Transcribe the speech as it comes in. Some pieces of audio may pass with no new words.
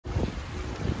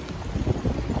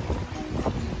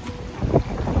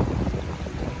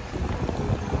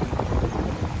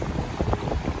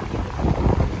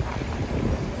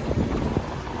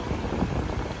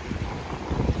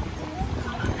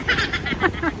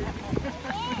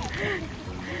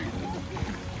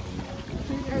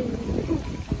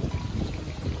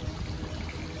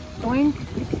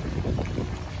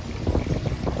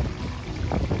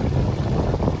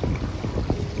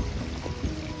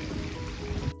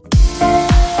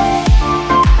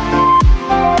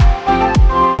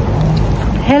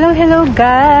Hello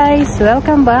guys!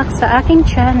 Welcome back sa aking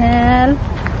channel.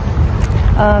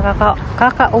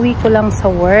 Kakauwi ko lang sa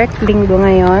work. Linggo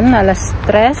ngayon, alas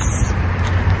 3.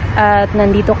 At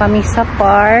nandito kami sa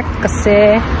park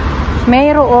kasi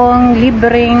mayroong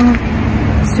libreng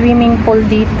swimming pool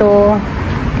dito.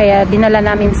 Kaya dinala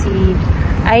namin si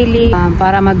Ailey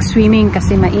para mag-swimming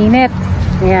kasi mainit.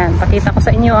 Ayan, pakita ko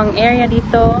sa inyo ang area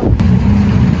dito.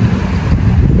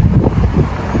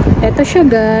 Ito siya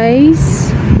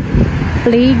guys,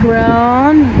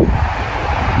 playground.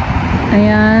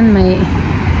 Ayan,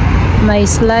 may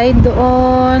slide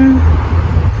doon,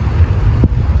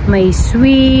 may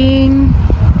swing,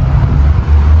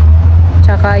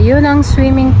 tsaka yun ang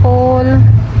swimming pool.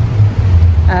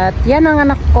 At yan ang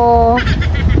anak ko.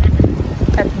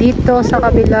 At dito sa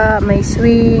kabila may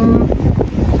swing.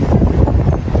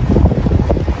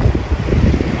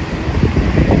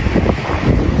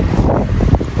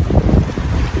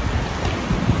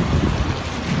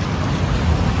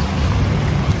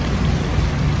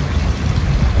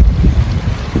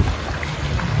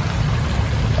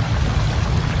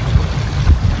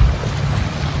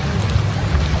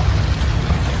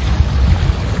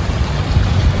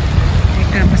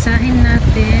 Basahin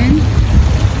natin.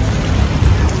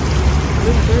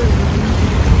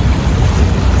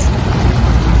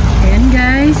 Ayan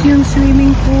guys, yung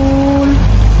swimming pool.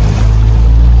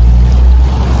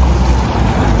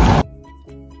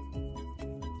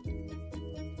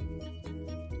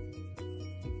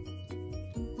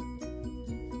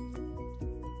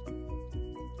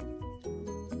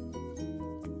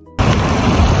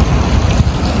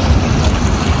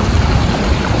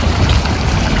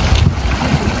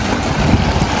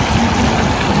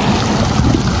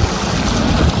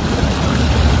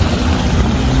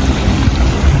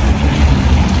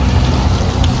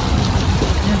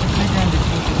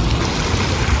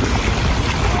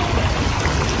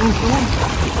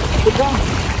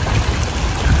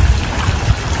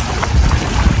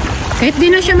 Kahit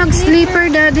di na siya mag-sleeper,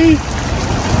 daddy.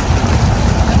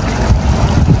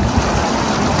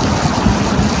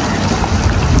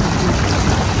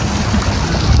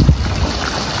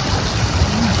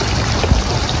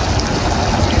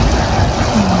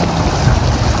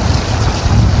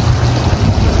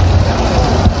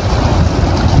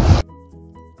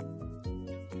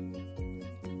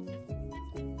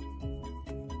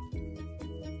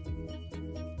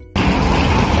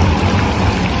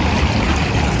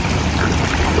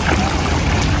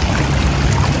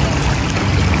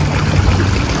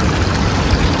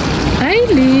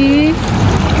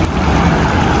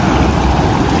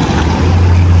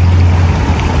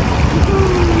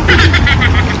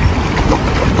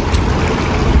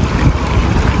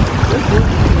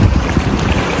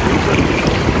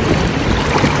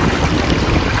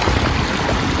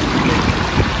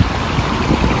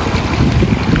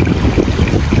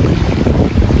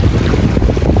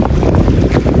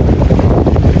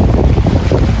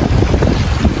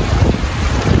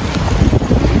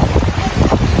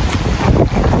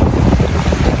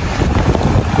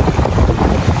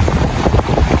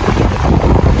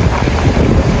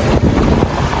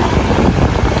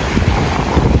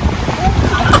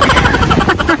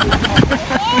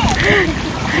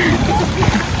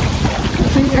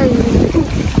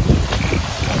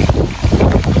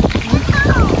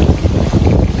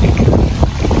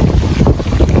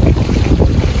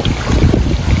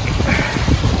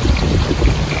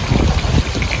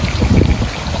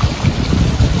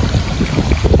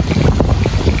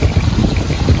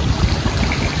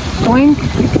 Point.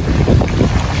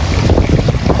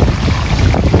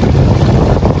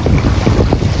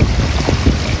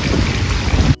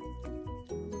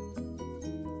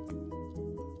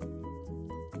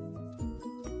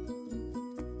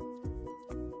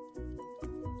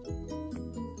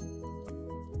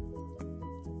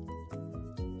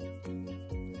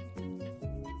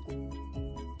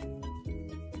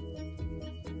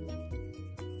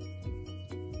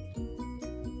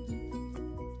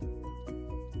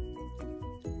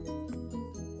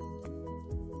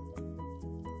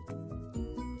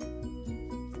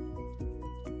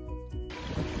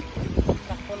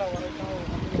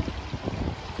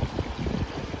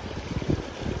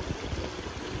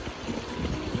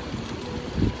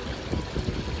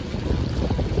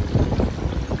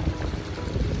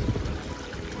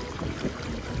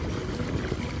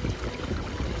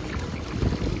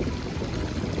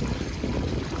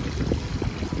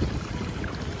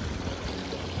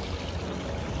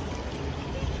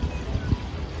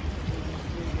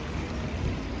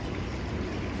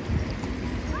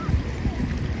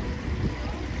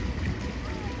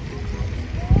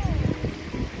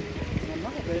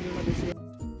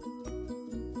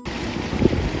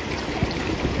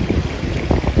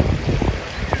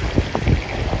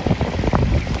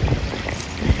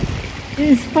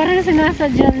 Is parang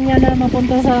sinasadya niya na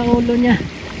mapunta sa ulo niya.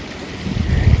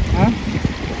 Ha?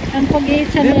 Ang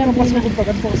pag-iitsa niya. Hindi, mas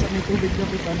magpagpagad po sa may tubig na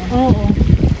kita. Oo.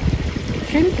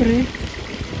 Siyempre.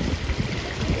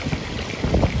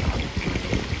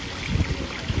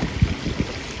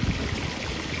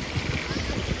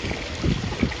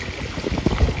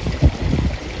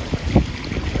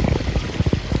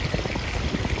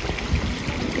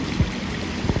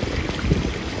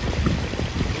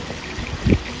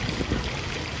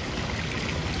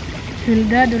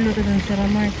 Hilda, dulu ka dun sa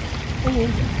Ramart. Oo,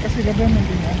 kasi laban mo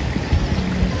din.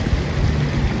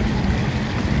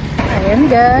 Ayan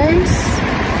guys.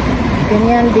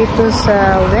 Ganyan dito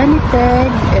sa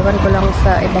Winnipeg. Ewan ko lang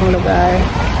sa ibang lugar.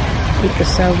 Dito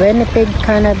sa Winnipeg,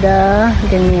 Canada.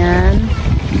 Ganyan.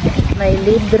 May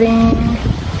libreng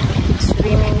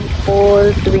swimming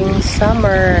pool tuwing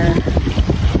summer.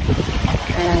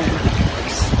 Ayan.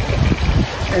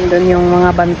 Nandun yung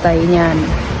mga bantay niyan.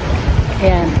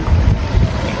 Ayan.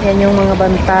 Yan yung mga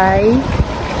bantay.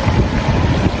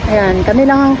 Ayan,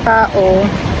 kanilang ang tao.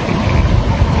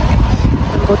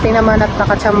 Buti naman at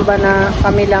nakatsamba na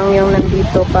kami lang yung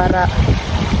nandito para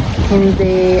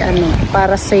hindi,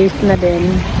 para safe na din.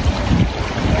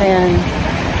 Ayan.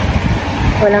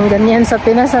 Walang ganyan sa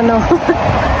Pinas,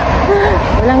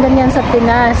 Walang ganyan sa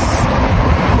Pinas.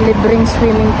 Libreng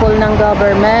swimming pool ng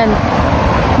government.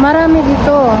 Marami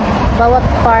dito. Bawat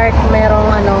park merong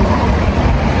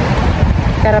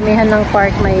karamihan ng park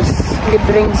may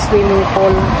libreng swimming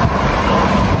pool.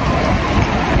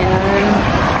 Ayan.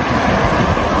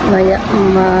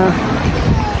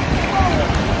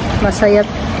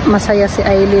 Masaya si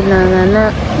Aileen na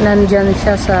nandyan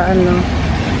siya sa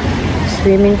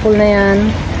swimming pool na yan.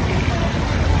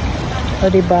 O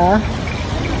diba?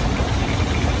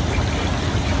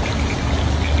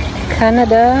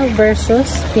 Canada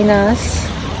versus Pinas.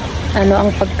 Ano ang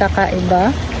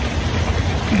pagkakaiba?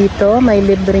 Dito, may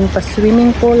libreng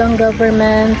pa-swimming pool ang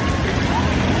government.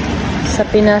 Sa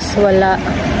Pinas, wala.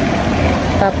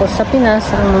 Tapos sa Pinas,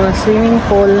 ang mga swimming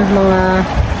pool, mga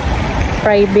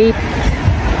private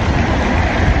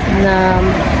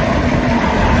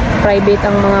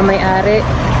ang mga may-ari.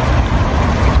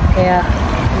 Kaya,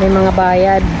 may mga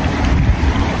bayad.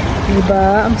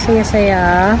 Diba? Ang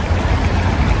saya-saya.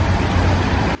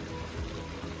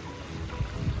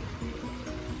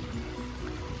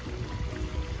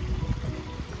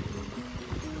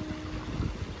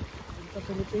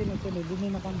 Pilipino tuloy, hindi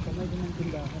na kami kamay din ng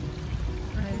tindahan.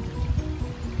 Ay,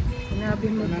 sinabi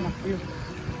mo. Nananak ko yun.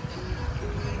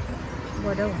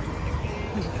 Ba daw?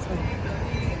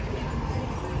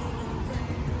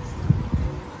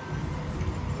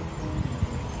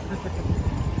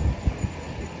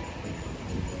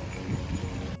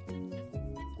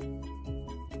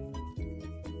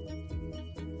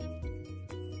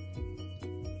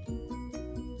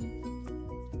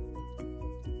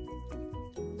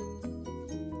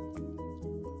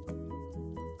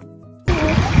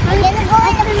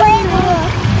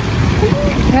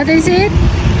 What is it?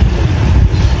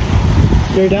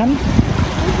 You're done?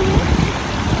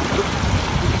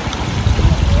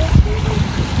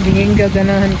 Biging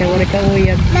gaganahan ka, wala ka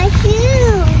uyag. My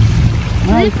shoes!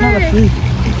 No, it's not a shoe.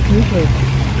 Slipper.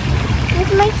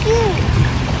 It's my shoes.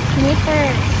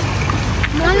 Slippers.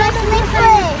 Mama,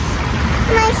 slippers.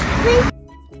 My slippers.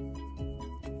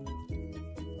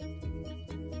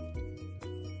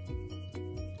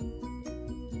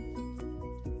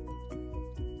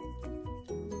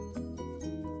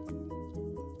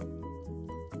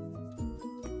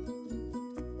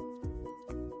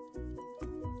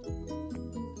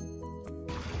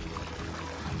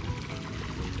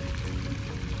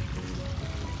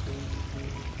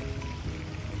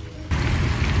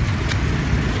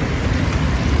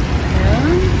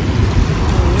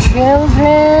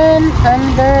 Children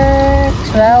under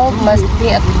 12 must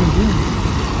be at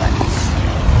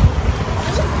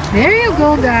There you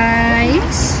go,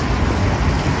 guys.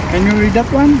 Can you read that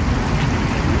one?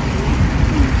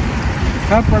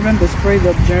 Help prevent the spread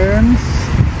of germs.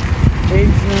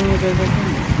 AIDS,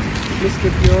 please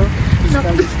keep your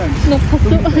physical distance.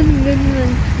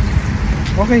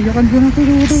 Okay, you can do na to.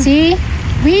 See?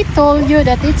 We told you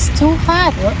that it's too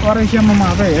hot. Waray siya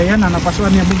mamatay. Ayan na,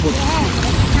 napasuan niya bubot.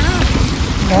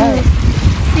 Wow.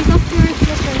 Take off your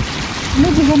slippers.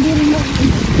 Medyo gambirin mo.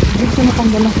 Dito na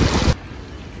pang dala.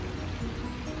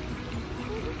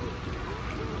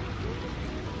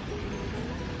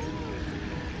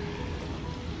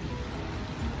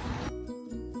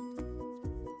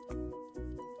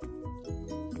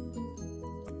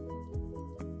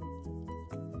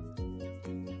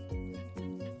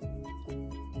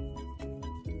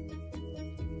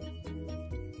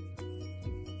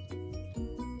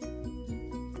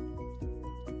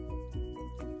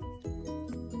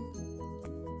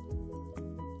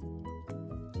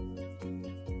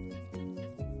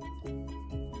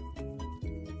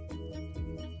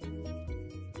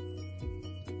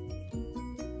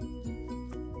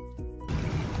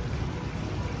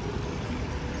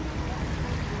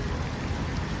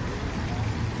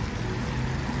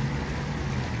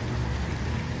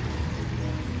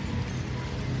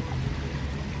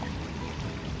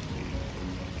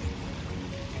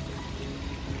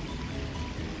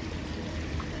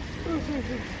 You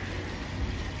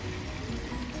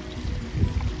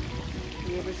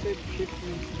received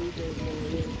shipments details for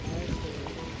you. Nice.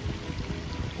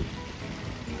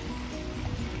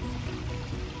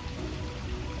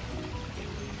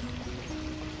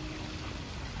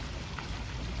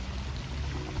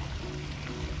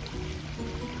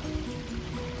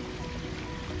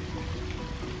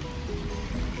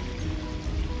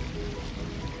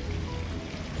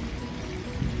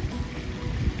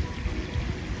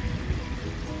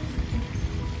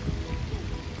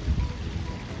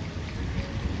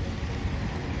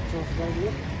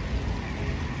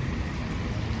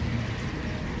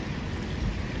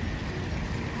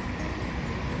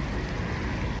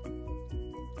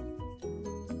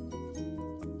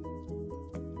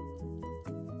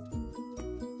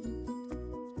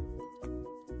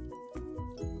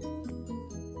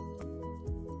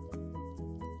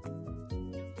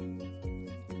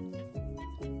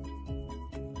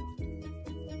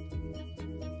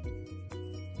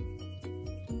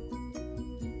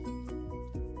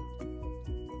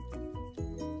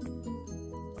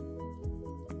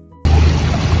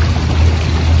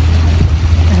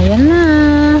 Ayan na.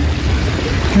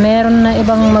 Meron na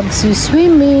ibang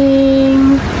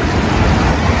magsiswimming.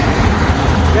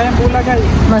 Ganyan pula guys.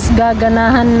 Mas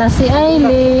gaganahan na si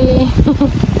Ailey.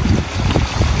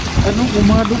 Ano,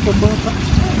 umado pa ba?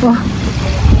 Oh.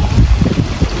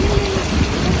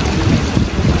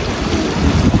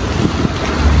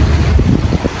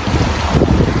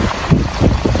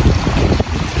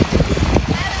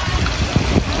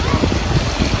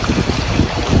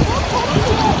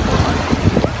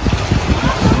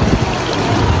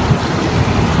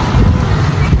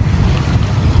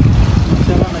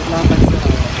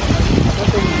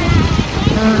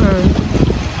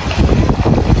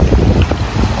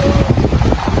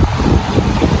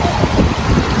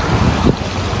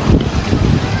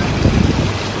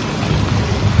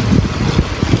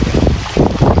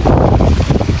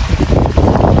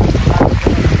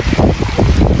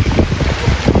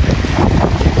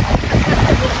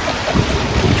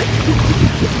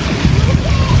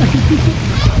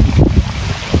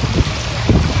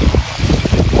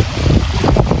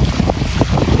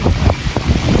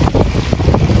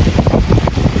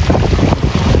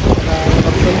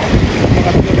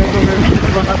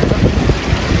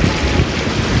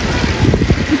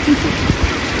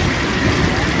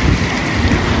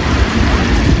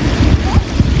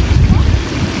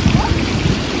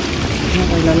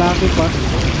 May lalaki pa.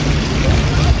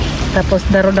 Tapos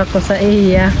darod ako sa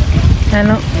iya.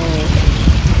 Ano?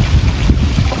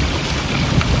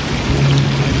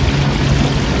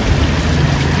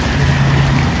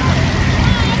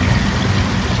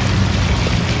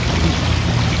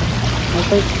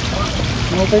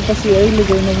 Okay pa si Ailey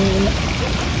kaya nangingina.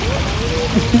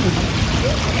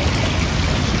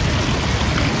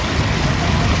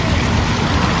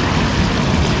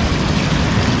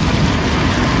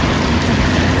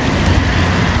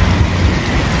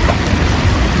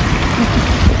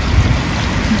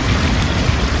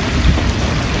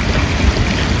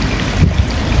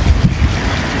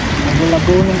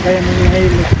 Nagulabunong kaya ng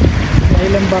Ailey. Sa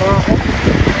ilang barako.